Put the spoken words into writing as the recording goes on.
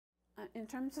In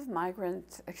terms of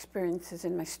migrant experiences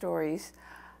in my stories,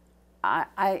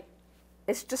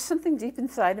 it's just something deep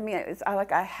inside of me.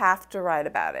 I have to write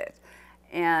about it.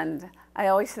 And I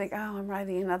always think, oh, I'm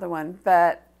writing another one.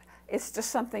 But it's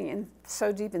just something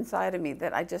so deep inside of me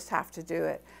that I just have to do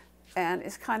it. And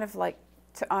it's kind of like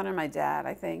to honor my dad,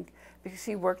 I think, because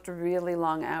he worked really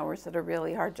long hours at a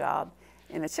really hard job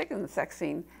in a chicken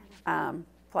sexing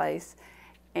place.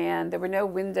 And there were no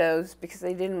windows because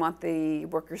they didn't want the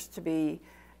workers to be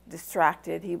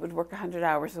distracted. He would work 100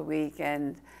 hours a week.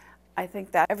 And I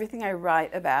think that everything I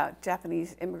write about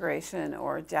Japanese immigration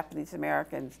or Japanese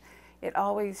Americans, it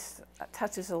always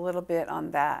touches a little bit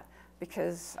on that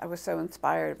because I was so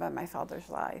inspired by my father's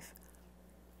life.